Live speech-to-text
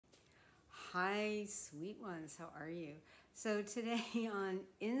Hi, sweet ones. How are you? So today on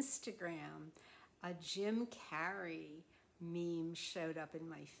Instagram, a Jim Carrey meme showed up in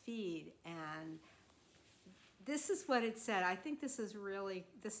my feed, and this is what it said. I think this is really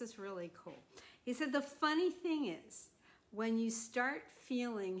cool. He said, the funny thing is, when you start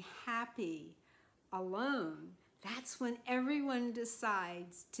feeling happy alone, that's when everyone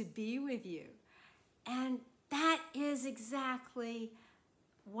decides to be with you. And that is exactly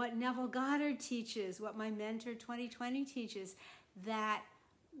what Neville Goddard teaches, what my mentor 2020 teaches, that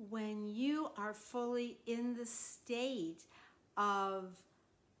when you are fully in the state of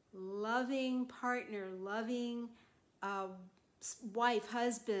loving partner, loving wife,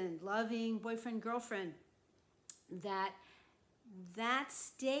 husband, loving boyfriend, girlfriend, that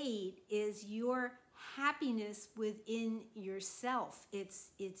state is your happiness within yourself. It's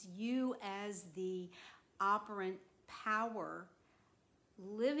you as the operant power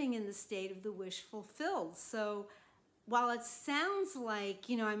living in the state of the wish fulfilled. So while it sounds like,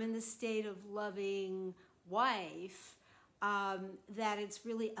 I'm in the state of loving wife, that it's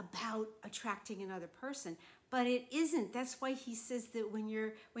really about attracting another person, but it isn't. That's why he says that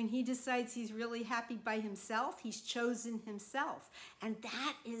when he decides he's really happy by himself, he's chosen himself. And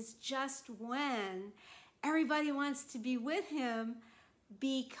that is just when everybody wants to be with him,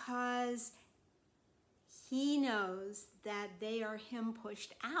 because he knows that they are him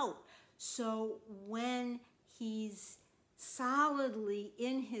pushed out. So when he's solidly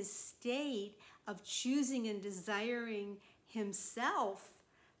in his state of choosing and desiring himself,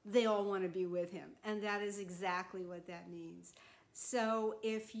 they all want to be with him. And that is exactly what that means. So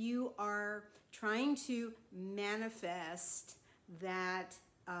if you are trying to manifest that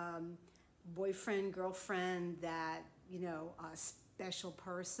boyfriend, girlfriend, that, a special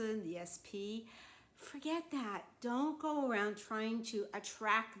person, the SP, forget that. Don't go around trying to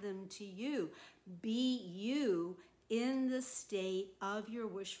attract them to you. Be you in the state of your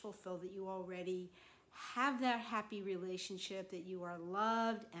wish fulfilled, that you already have that happy relationship, that you are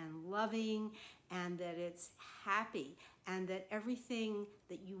loved and loving, and that it's happy, and that everything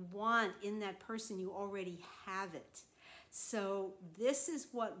that you want in that person, you already have it. So this is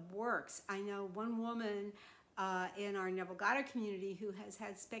what works. I know one woman in our Neville Goddard community who has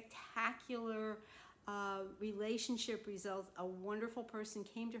had spectacular relationship results. A wonderful person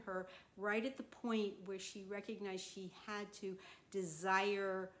came to her right at the point where she recognized she had to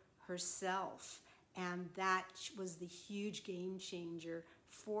desire herself, and that was the huge game changer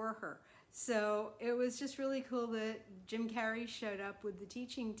for her. So it was just really cool that Jim Carrey showed up with the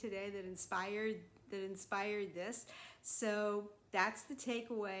teaching today that inspired this. So that's the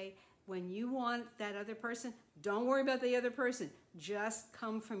takeaway. When you want that other person, don't worry about the other person. Just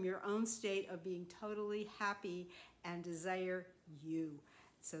come from your own state of being totally happy and desire you.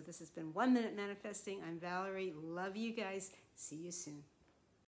 So this has been 1 Minute Manifesting. I'm Valerie. Love you guys. See you soon.